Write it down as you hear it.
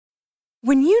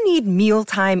When you need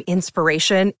mealtime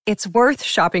inspiration, it's worth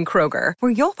shopping Kroger,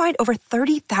 where you'll find over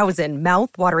 30,000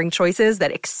 mouth-watering choices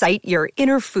that excite your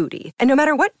inner foodie. And no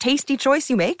matter what tasty choice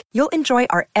you make, you'll enjoy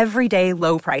our everyday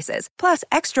low prices, plus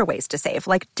extra ways to save,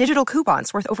 like digital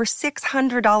coupons worth over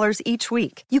 $600 each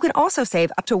week. You can also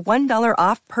save up to $1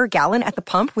 off per gallon at the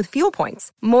pump with fuel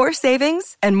points. More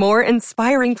savings and more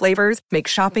inspiring flavors make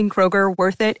shopping Kroger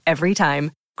worth it every time.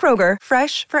 Kroger,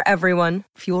 fresh for everyone.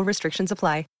 Fuel restrictions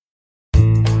apply.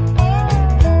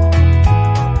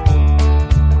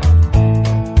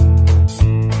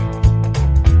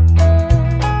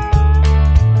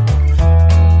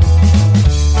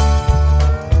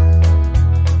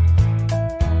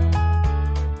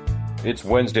 It's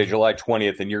Wednesday, July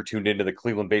 20th, and you're tuned into the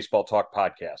Cleveland Baseball Talk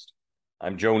podcast.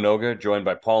 I'm Joe Noga, joined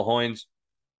by Paul Hoynes.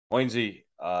 Hoynesy,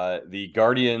 the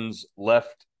Guardians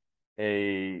left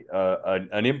an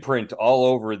imprint all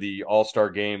over the All-Star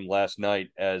game last night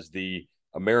as the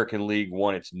American League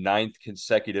won its 9th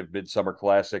consecutive Midsummer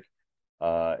Classic.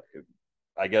 I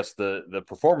guess the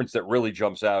performance that really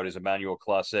jumps out is Emmanuel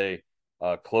Clase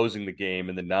closing the game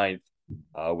in the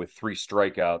 9th with 3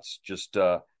 strikeouts. Just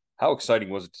how exciting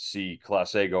was it to see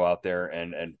Clase go out there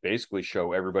and basically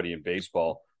show everybody in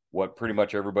baseball what pretty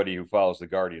much everybody who follows the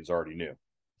Guardians already knew?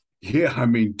 Yeah, I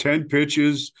mean, 10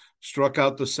 pitches, struck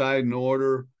out the side in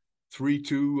order,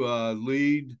 3-2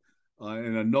 lead,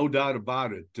 and no doubt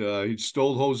about it. He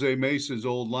stole Jose Mesa's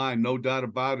old line, no doubt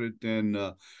about it,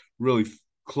 and really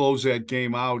closed that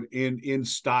game out in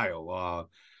style.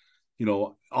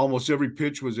 Almost every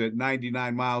pitch was at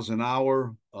 99 miles an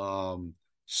hour.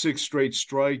 6 straight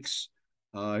strikes.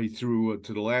 He threw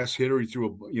to the last hitter. He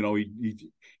threw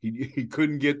he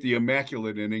couldn't get the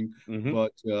immaculate inning,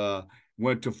 but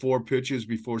went to 4 pitches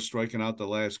before striking out the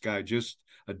last guy. Just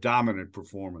a dominant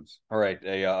performance. All right,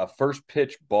 a first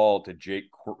pitch ball to Jake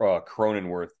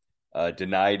Cronenworth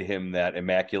denied him that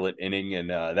immaculate inning,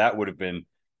 and that would have been,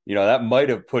 that might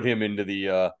have put him into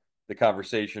the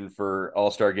conversation for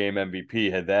All-Star Game MVP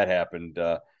had that happened.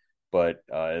 But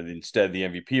instead, the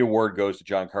MVP award goes to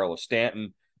Giancarlo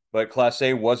Stanton. But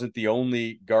Clase wasn't the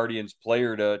only Guardians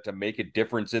player to make a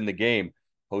difference in the game.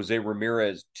 Jose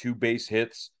Ramirez, 2 base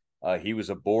hits. He was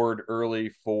aboard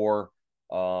early for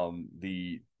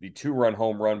the 2-run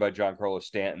home run by Giancarlo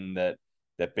Stanton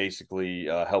that basically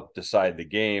helped decide the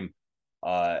game.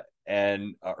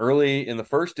 And early in the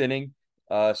first inning,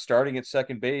 starting at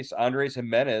second base, Andres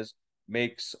Jimenez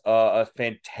makes a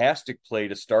fantastic play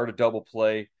to start a double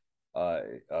play.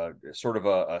 Sort of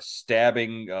a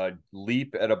stabbing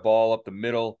leap at a ball up the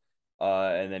middle,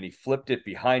 and then he flipped it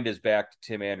behind his back to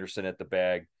Tim Anderson at the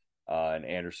bag, and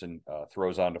Anderson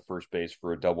throws on to first base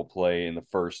for a double play in the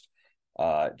first.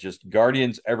 Just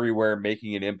Guardians everywhere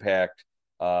making an impact.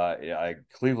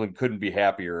 Cleveland couldn't be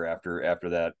happier after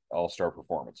that All-Star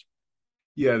performance.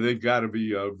 Yeah, they've got to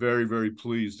be very, very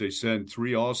pleased. They send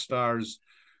 3 All-Stars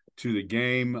to the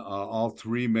game. All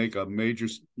 3 make a major,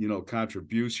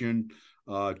 contribution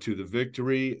to the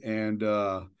victory, and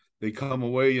they come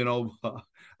away.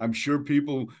 I'm sure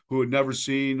people who had never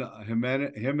seen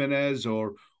Jimenez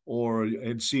or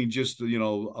had seen just a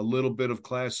little bit of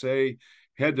Clase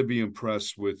had to be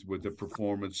impressed with the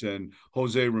performance. And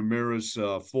Jose Ramirez,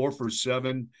 4 for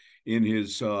 7 in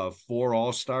his 4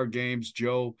 All-Star games.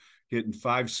 Joe, hitting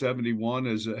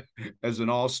 .571 as an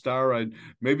all-star.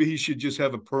 Maybe he should just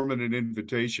have a permanent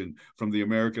invitation from the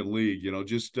American League,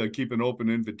 just keep an open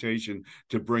invitation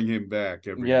to bring him back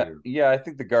every year. Yeah, I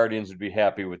think the Guardians would be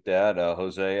happy with that,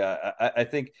 Jose. I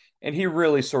think, and he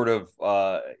really sort of,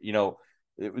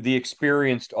 the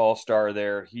experienced all-star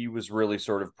there, he was really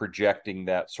sort of projecting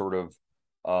that sort of,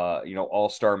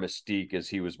 all-star mystique as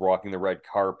he was walking the red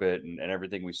carpet and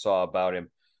everything we saw about him.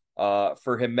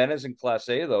 For Jimenez and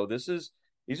Clase, though,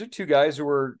 these are 2 guys who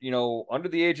are, under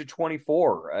the age of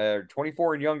 24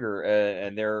 and younger,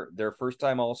 and they're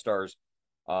first-time All-Stars.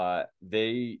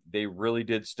 They really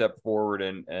did step forward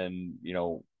and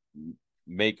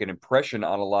make an impression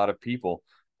on a lot of people,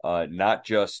 not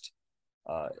just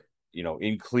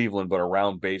in Cleveland, but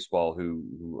around baseball,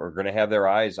 who are going to have their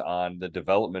eyes on the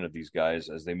development of these guys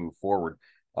as they move forward.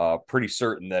 Pretty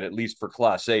certain that at least for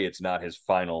Clase, it's not his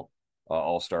final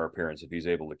All-Star appearance if he's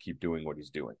able to keep doing what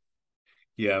he's doing.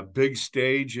 Yeah, big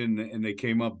stage, and they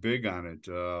came up big on it.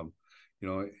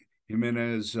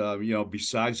 Jimenez,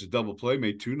 besides the double play,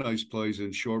 made 2 nice plays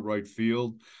in short right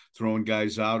field, throwing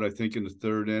guys out, I think, in the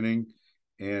 3rd inning.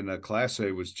 And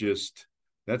Clase was just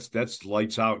that's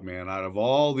lights out, man. Out of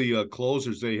all the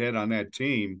closers they had on that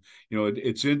team,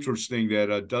 it's interesting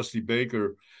that Dusty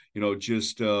Baker,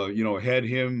 had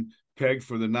him pegged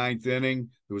for the ninth inning.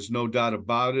 There was no doubt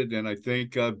about it. And I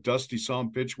think Dusty saw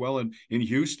him pitch well in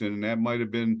Houston, and that might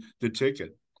have been the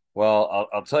ticket. Well,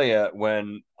 I'll tell you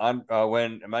when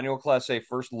Emmanuel Clase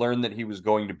first learned that he was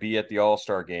going to be at the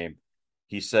All-Star game,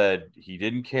 he said he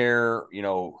didn't care,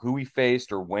 who he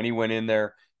faced or when he went in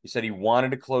there. He said he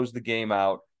wanted to close the game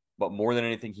out, but more than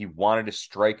anything, he wanted to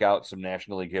strike out some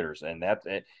National League hitters, and that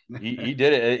he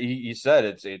did it. He said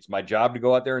it's my job to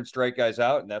go out there and strike guys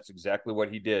out, and that's exactly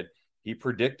what he did. He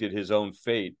predicted his own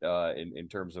fate in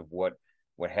terms of what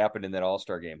happened in that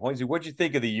All-Star game. Hoynesy, what'd you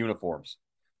think of the uniforms?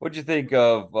 What'd you think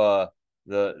of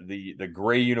the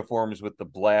gray uniforms with the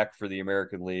black for the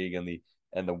American League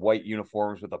and the white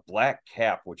uniforms with a black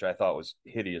cap, which I thought was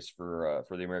hideous for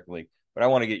the American League? But I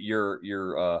want to get your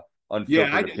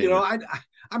unfiltered opinion.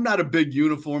 I'm not a big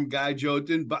uniform guy, Joe. It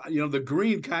didn't, but the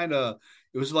green kind of,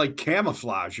 it was like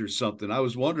camouflage or something. I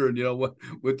was wondering, what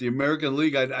with the American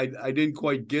League, I didn't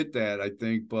quite get that. I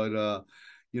think, but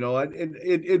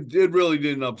it really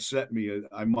didn't upset me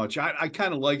much. I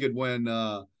kind of like it when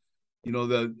the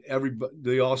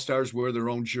All-Stars wear their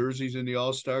own jerseys in the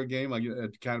All-Star game.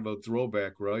 It's kind of a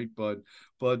throwback, right? But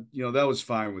that was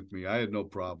fine with me. I had no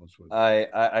problems with it.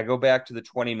 I go back to the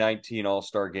 2019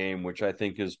 All-Star game, which I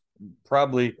think is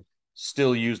probably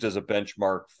still used as a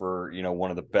benchmark for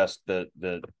one of the best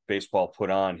that baseball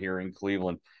put on here in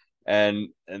Cleveland. And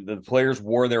the players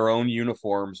wore their own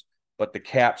uniforms, but the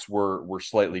caps were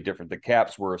slightly different. The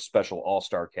caps were a special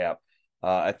All-Star cap.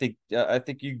 I think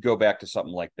you go back to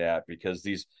something like that because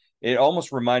it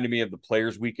almost reminded me of the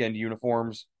Players Weekend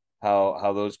uniforms,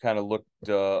 how those kind of looked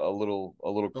a little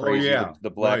crazy, oh, yeah. the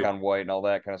black Right. on white and all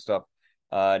that kind of stuff.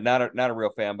 Not a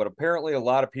real fan, but apparently a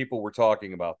lot of people were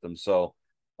talking about them. So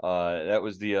that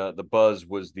was the buzz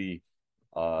was the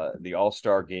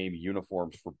All-Star game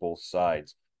uniforms for both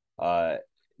sides.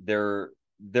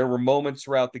 There were moments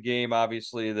throughout the game,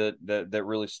 obviously that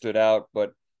really stood out,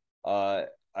 but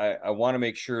I want to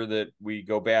make sure that we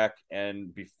go back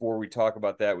and before we talk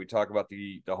about that, we talk about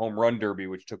the home run derby,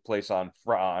 which took place on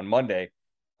Monday,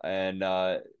 and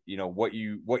what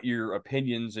your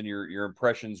opinions and your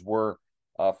impressions were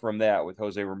from that with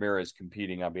Jose Ramirez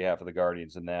competing on behalf of the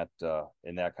Guardians in that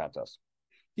contest.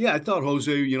 Yeah, I thought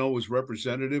Jose, was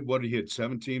representative. What, he hit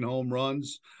 17 home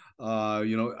runs.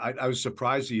 I was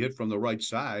surprised he hit from the right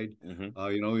side.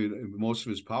 Mm-hmm. Most of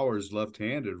his power is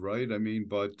left-handed, right? I mean,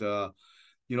 but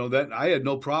that I had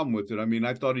no problem with it. I mean,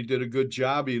 I thought he did a good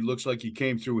job. He looks like he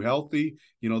came through healthy.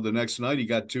 The next night he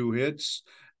got 2 hits,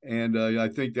 and I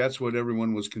think that's what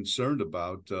everyone was concerned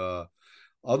about.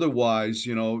 Otherwise,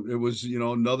 it was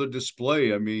another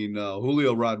display. I mean,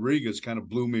 Julio Rodriguez kind of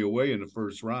blew me away in the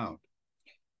first round.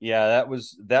 Yeah,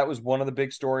 that was one of the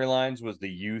big storylines was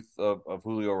the youth of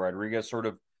Julio Rodriguez sort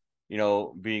of,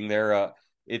 being there.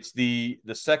 It's the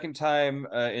second time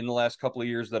in the last couple of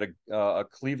years that a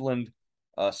Cleveland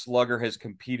slugger has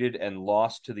competed and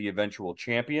lost to the eventual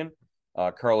champion.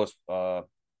 Carlos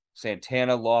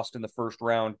Santana lost in the first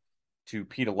round to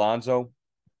Pete Alonso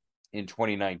in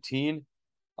 2019.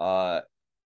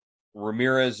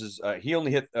 Ramirez is he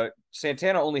only hit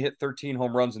Santana only hit 13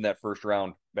 home runs in that first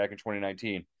round back in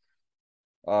 2019.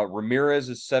 Ramirez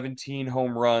is 17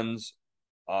 home runs,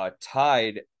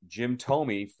 tied Jim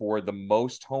Thome for the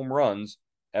most home runs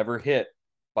ever hit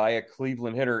by a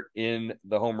Cleveland hitter in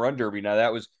the home run derby. Now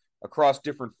that was across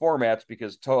different formats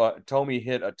because Thome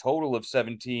hit a total of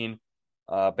 17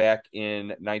 back in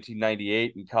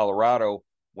 1998 in Colorado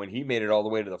when he made it all the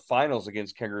way to the finals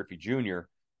against Ken Griffey Jr.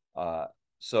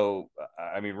 So,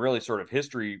 I mean, really sort of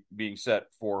history being set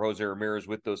for Jose Ramirez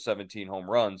with those 17 home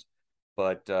runs,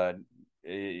 but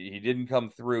he didn't come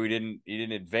through. He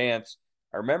didn't advance.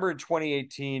 I remember in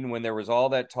 2018 when there was all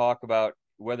that talk about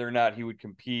whether or not he would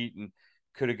compete and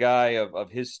could a guy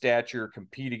of his stature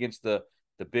compete against the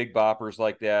big boppers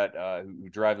like that who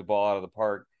drive the ball out of the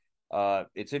park.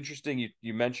 It's interesting.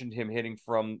 You mentioned him hitting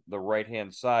from the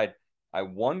right-hand side. I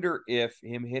wonder if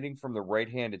him hitting from the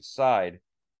right-handed side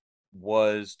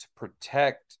was to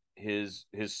protect his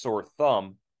sore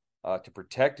thumb, to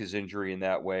protect his injury in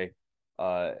that way.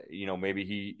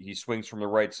 Maybe he swings from the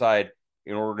right side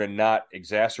in order to not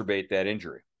exacerbate that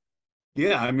injury.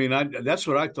 Yeah, I mean, that's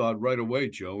what I thought right away,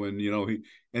 Joe. And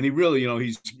he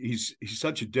really, he's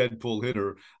such a dead pull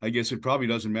hitter. I guess it probably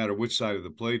doesn't matter which side of the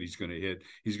plate he's going to hit.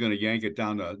 He's going to yank it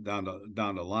down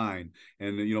the line.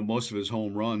 And most of his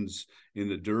home runs in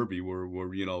the Derby were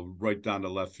right down the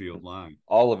left field line.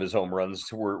 All of his home runs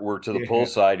were to the pull Yeah.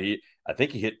 side. I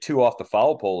think he hit 2 off the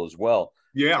foul pole as well.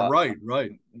 Yeah, right.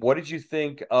 What did you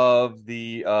think of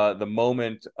the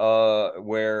moment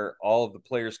where all of the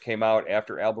players came out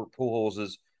after Albert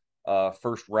Pujols'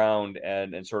 first round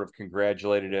and sort of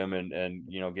congratulated him and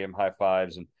gave him high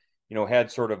fives and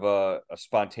had sort of a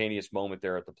spontaneous moment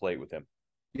there at the plate with him.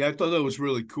 Yeah, I thought that was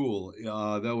really cool.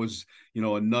 That was,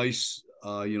 a nice,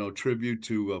 tribute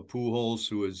to Pujols,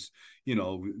 who is,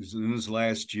 is in his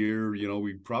last year.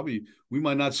 We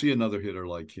might not see another hitter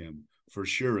like him for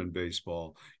sure in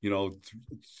baseball.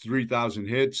 3,000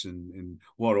 hits and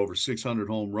what, over 600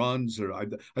 home runs, or I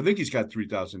think he's got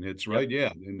 3,000 hits, right?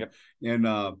 Yep. Yeah, and Yep. and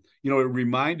it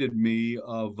reminded me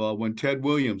of when Ted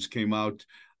Williams came out.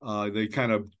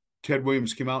 Ted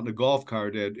Williams came out in a golf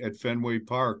cart at Fenway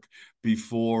Park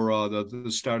before the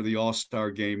start of the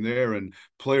All-Star game there, and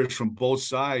players from both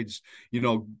sides,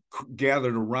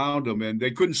 gathered around him, and they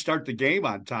couldn't start the game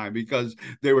on time because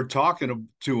they were talking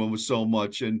to him so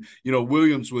much. And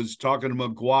Williams was talking to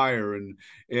McGuire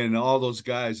and all those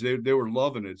guys. They were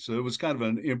loving it. So it was kind of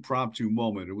an impromptu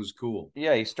moment. It was cool.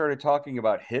 Yeah, he started talking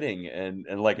about hitting and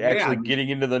like Yeah, actually getting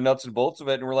into the nuts and bolts of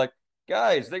it, and we're like,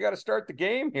 guys, they got to start the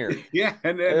game here. yeah,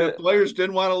 and the players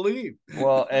didn't want to leave.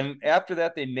 Well, and after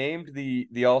that, they named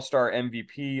the All-Star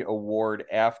MVP award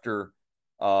after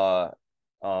uh,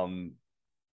 um,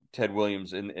 Ted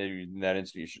Williams in that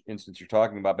instance you're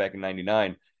talking about back in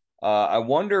 '99. I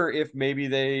wonder if maybe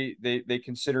they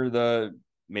consider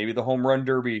maybe the home run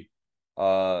derby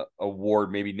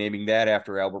award, maybe naming that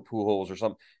after Albert Pujols or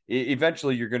something.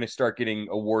 Eventually, you're going to start getting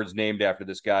awards named after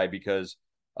this guy because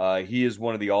he is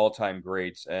one of the all-time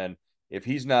greats, and if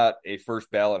he's not a first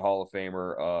ballot Hall of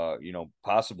Famer,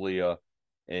 possibly a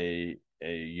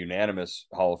unanimous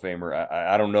Hall of Famer,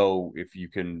 I don't know if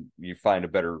you find a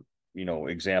better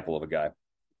example of a guy.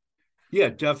 Yeah,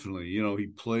 definitely. He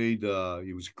played,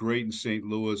 he was great in St.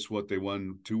 Louis. They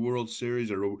won 2 World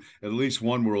Series, or at least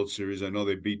 1 World Series. I know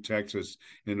they beat Texas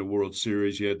in the World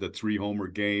Series. He had the 3-homer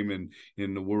game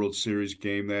in the World Series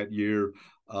game that year.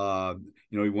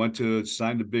 He went to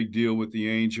sign a big deal with the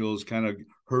Angels, kind of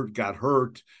got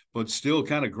hurt, but still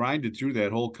kind of grinded through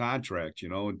that whole contract,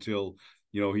 until,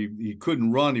 he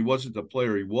couldn't run. He wasn't the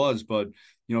player he was, but,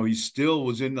 he still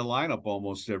was in the lineup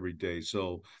almost every day.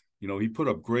 So, he put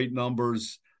up great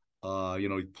numbers.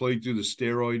 He played through the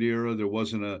steroid era. There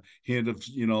wasn't a hint of,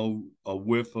 a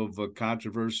whiff of a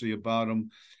controversy about him.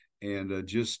 And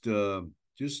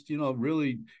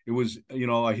really, it was,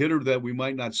 a hitter that we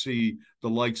might not see the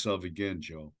likes of again,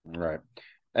 Joe. Right.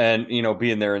 And,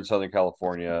 being there in Southern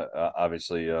California,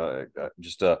 obviously,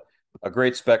 just a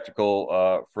great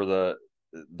spectacle for the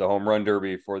home run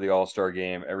derby, for the All-Star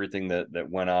game, everything that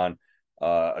went on.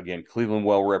 Again, Cleveland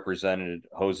well represented.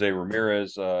 Jose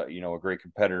Ramirez, a great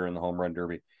competitor in the home run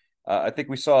derby. I think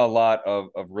we saw a lot of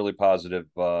really positive,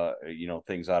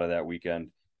 things out of that weekend.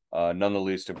 None the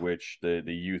least of which the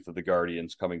youth of the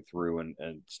Guardians coming through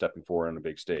and stepping forward on a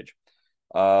big stage.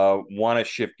 Want to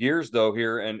shift gears though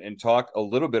here and talk a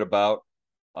little bit about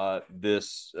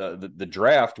the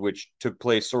draft, which took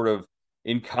place sort of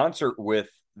in concert with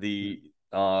the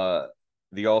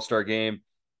All-Star game.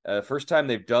 First time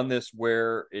they've done this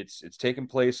where it's taken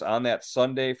place on that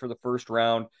Sunday for the first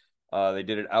round. They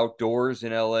did it outdoors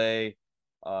in LA,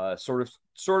 sort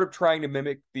of trying to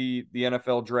mimic the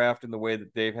NFL draft in the way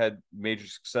that they've had major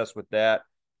success with that.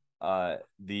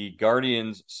 The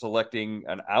Guardians selecting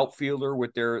an outfielder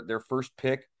with their first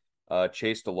pick,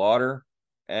 Chase DeLauder,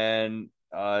 and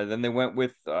then they went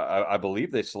with I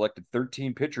believe they selected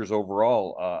 13 pitchers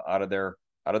overall out of their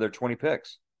 20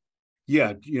 picks.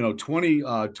 Yeah, 20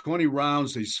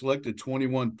 rounds. They selected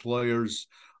 21 players.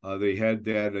 They had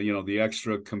that, the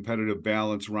extra competitive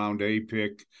balance round A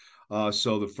pick.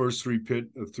 So the first three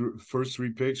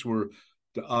picks were,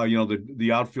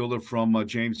 the outfielder from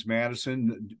James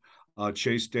Madison,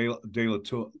 Chase De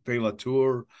La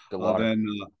Tour, then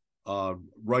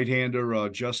right-hander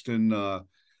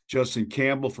Justin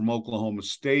Campbell from Oklahoma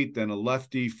State, then a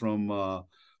lefty from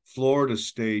Florida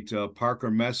State,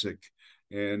 Parker Messick.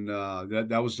 And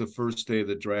that was the first day of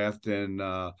the draft. And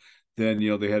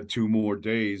then, they had 2 more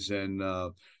days and,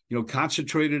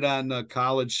 concentrated on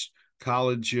college,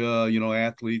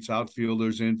 athletes,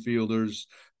 outfielders, infielders,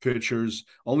 pitchers.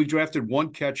 Only drafted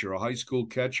 1 catcher, a high school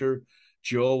catcher,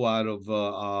 Joe, out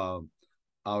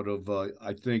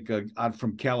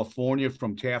from California,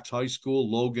 from Taft High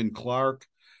School, Logan Clark.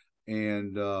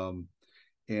 And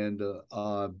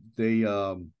they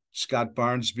Scott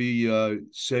Barnsby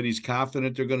said he's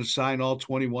confident they're going to sign all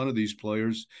 21 of these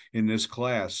players in this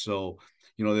class. So,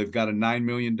 they've got a $9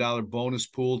 million bonus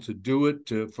pool to do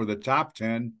it for the top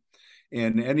 10.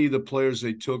 And any of the players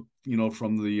they took,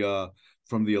 from the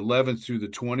 11th through the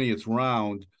 20th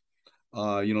round,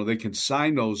 they can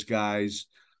sign those guys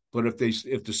But if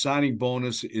the signing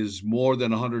bonus is more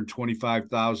than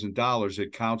 $125,000,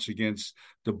 it counts against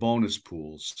the bonus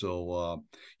pool. So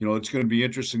it's going to be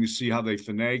interesting to see how they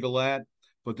finagle that.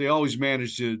 But they always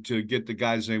manage to get the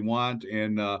guys they want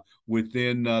and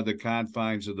within the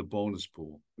confines of the bonus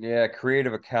pool. Yeah,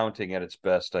 creative accounting at its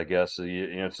best, I guess.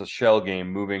 It's a shell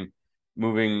game, moving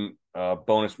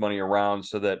bonus money around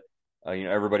so that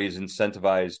everybody's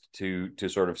incentivized to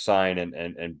sort of sign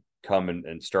and come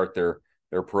and start their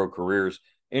pro careers.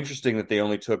 Interesting that they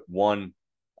only took one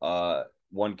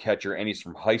catcher, and he's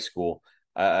from high school.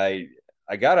 I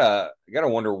I gotta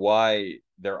wonder why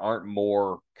there aren't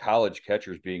more college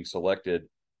catchers being selected,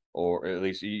 or at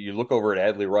least you look over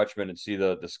at Adley Rutschman and see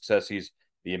the success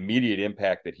the immediate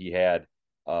impact that he had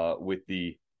with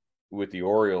the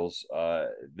Orioles.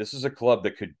 This is a club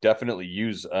that could definitely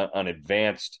use an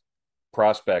advanced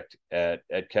prospect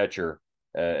at catcher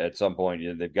at some point.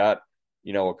 They've got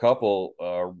a couple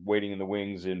waiting in the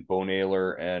wings in Bo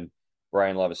Naylor and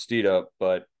Brian Lavastida,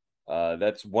 but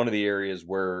that's one of the areas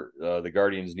where the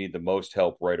Guardians need the most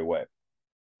help right away.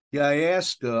 Yeah, I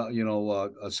asked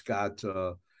Scott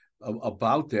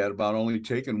about that, about only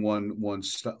taking one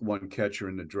catcher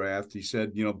in the draft. He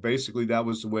said, basically that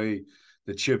was the way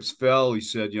the chips fell. He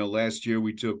said, last year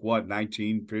we took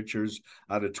 19 pitchers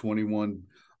out of 21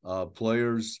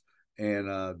 players,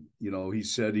 and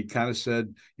he kind of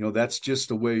said, that's just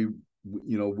the way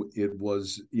it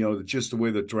was, just the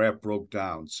way the draft broke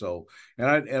down. So, and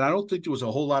I don't think there was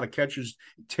a whole lot of catchers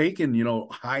taken,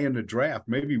 high in the draft.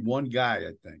 Maybe one guy,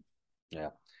 I think.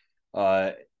 Yeah.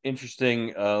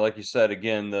 Interesting. Like you said,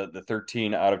 again, the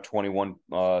 13 out of 21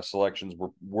 selections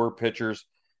were pitchers.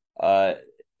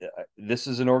 This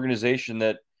is an organization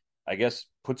that I guess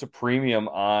puts a premium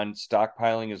on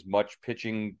stockpiling as much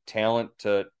pitching talent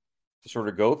to sort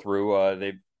of go through.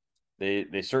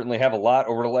 They certainly have a lot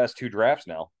over the last two drafts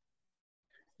now.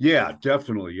 Yeah,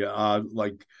 definitely.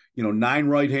 9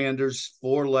 right-handers,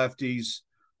 4 lefties.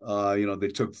 They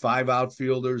took 5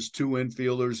 outfielders, 2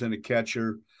 infielders, and a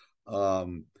catcher.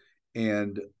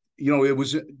 And it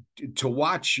was to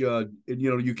watch.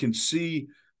 You can see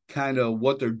kind of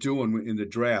what they're doing in the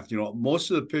draft. Most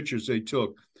of the pitchers they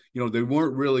took, they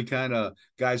weren't really kind of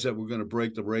guys that were going to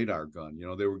break the radar gun.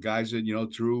 They were guys that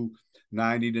threw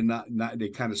 90 to not. They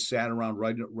kind of sat around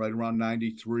right around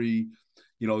 93.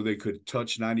 They could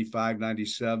touch 95,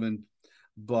 97,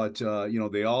 but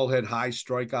they all had high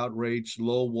strikeout rates,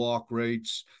 low walk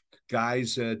rates,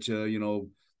 guys that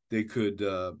they could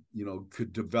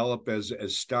develop as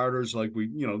starters, like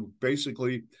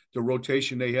basically the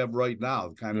rotation they have right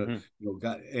now, kind of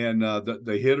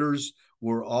the hitters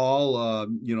were all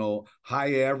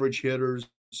high average hitters,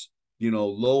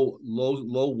 low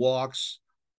walks.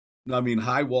 I mean,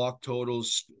 high walk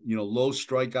totals, low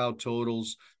strikeout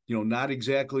totals, not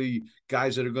exactly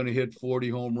guys that are going to hit 40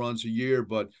 home runs a year,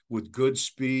 but with good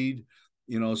speed,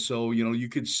 so, you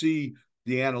could see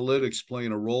the analytics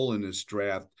playing a role in this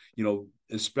draft,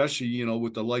 especially,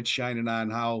 with the light shining on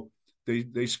how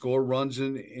they score runs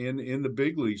in the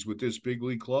big leagues with this big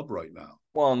league club right now.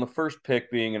 Well, and the first pick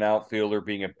being an outfielder,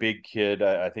 being a big kid,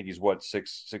 I think he's what,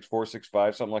 6'4",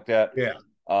 6'5", something like that. Yeah.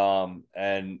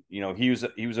 And he was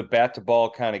a bat to ball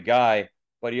kind of guy,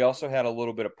 but he also had a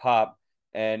little bit of pop,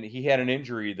 and he had an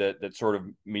injury that sort of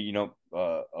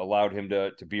allowed him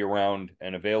to be around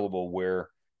and available where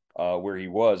he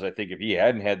was. I think if he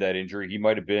hadn't had that injury, he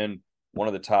might have been one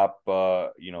of the top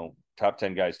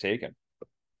 10 guys taken.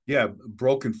 Yeah,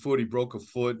 broken foot. He broke a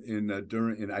foot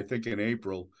I think in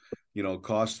April,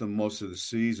 cost him most of the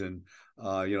season.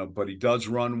 But he does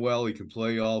run well. He can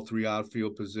play all 3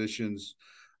 outfield positions.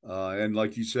 And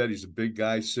like you said, he's a big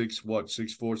guy,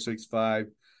 6'4",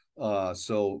 6'5".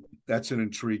 So that's an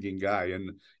intriguing guy.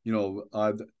 And,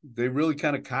 they really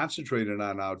kind of concentrated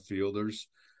on outfielders,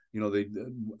 they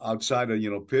outside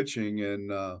of, pitching.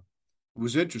 And it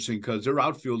was interesting because their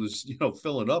outfield is,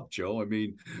 filling up, Joe. I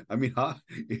mean,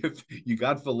 if you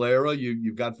got Valera,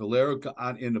 you've got Valera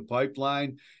in the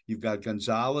pipeline. You've got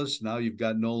Gonzalez. Now you've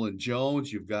got Nolan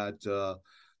Jones. You've got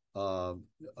Kwan,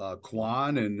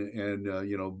 and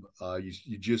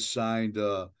you just signed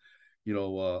the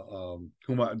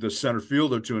center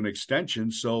fielder to an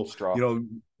extension. So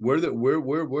where are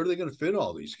they going to fit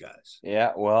all these guys?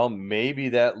 Yeah, well, maybe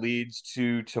that leads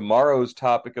to tomorrow's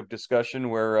topic of discussion,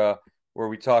 where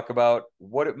we talk about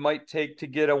what it might take to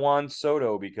get a Juan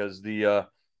Soto, because the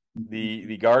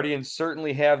Guardians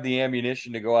certainly have the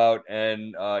ammunition to go out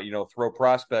and throw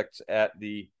prospects at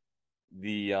the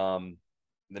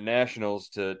Nationals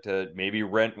to maybe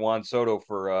rent Juan Soto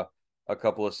for a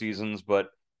couple of seasons, but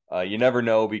you never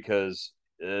know, because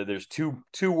there's two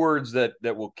words that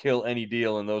will kill any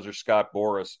deal, and those are Scott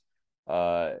Boras.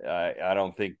 I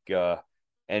don't think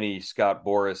any Scott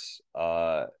Boras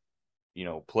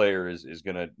player is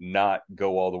going to not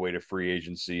go all the way to free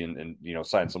agency and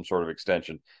sign some sort of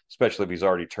extension, especially if he's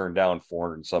already turned down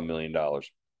 $400 million.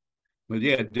 But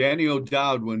yeah, Danny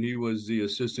O'Dowd, when he was the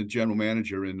assistant general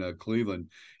manager in Cleveland,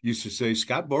 used to say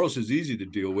Scott Boras is easy to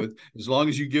deal with as long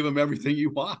as you give him everything you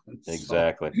want.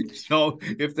 Exactly. So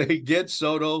if they get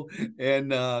Soto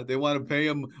and they want to pay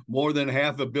him more than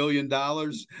 $500 million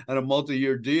on a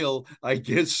multi-year deal, I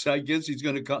guess he's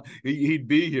going to come. He'd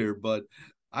be here, but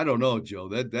I don't know, Joe.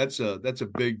 That's a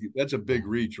big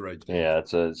reach right there. Yeah,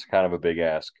 it's kind of a big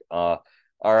ask. All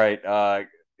right.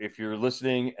 If you're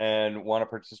listening and want to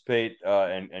participate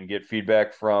and get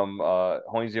feedback from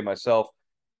Hoynesy and myself,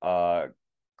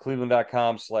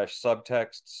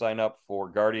 cleveland.com/subtext. Sign up for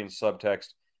Guardian Subtext,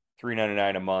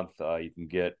 $3.99 a month. You can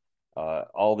get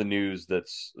all the news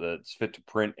that's fit to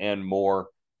print and more.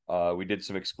 We did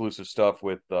some exclusive stuff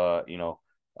with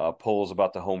polls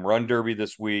about the home run derby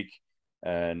this week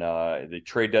and the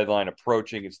trade deadline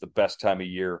approaching. It's the best time of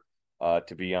year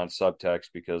to be on Subtext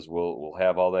because we'll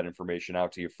have all that information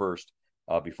out to you first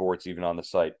before it's even on the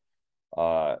site.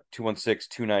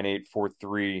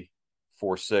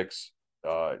 216-298-4346.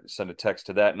 Send a text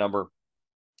to that number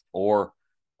or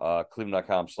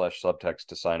cleveland.com/subtext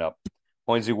to sign up.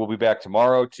 Hoynesy will be back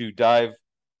tomorrow to dive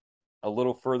a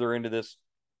little further into this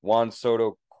Juan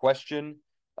Soto question,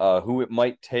 who it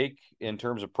might take in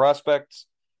terms of prospects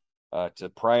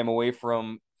to pry him away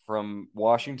from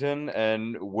Washington,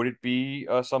 and would it be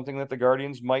something that the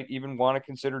Guardians might even want to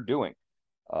consider doing?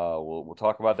 We'll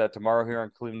talk about that tomorrow here on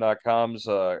Cleveland.com's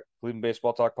Cleveland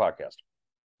Baseball Talk podcast.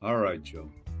 All right,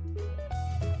 Joe.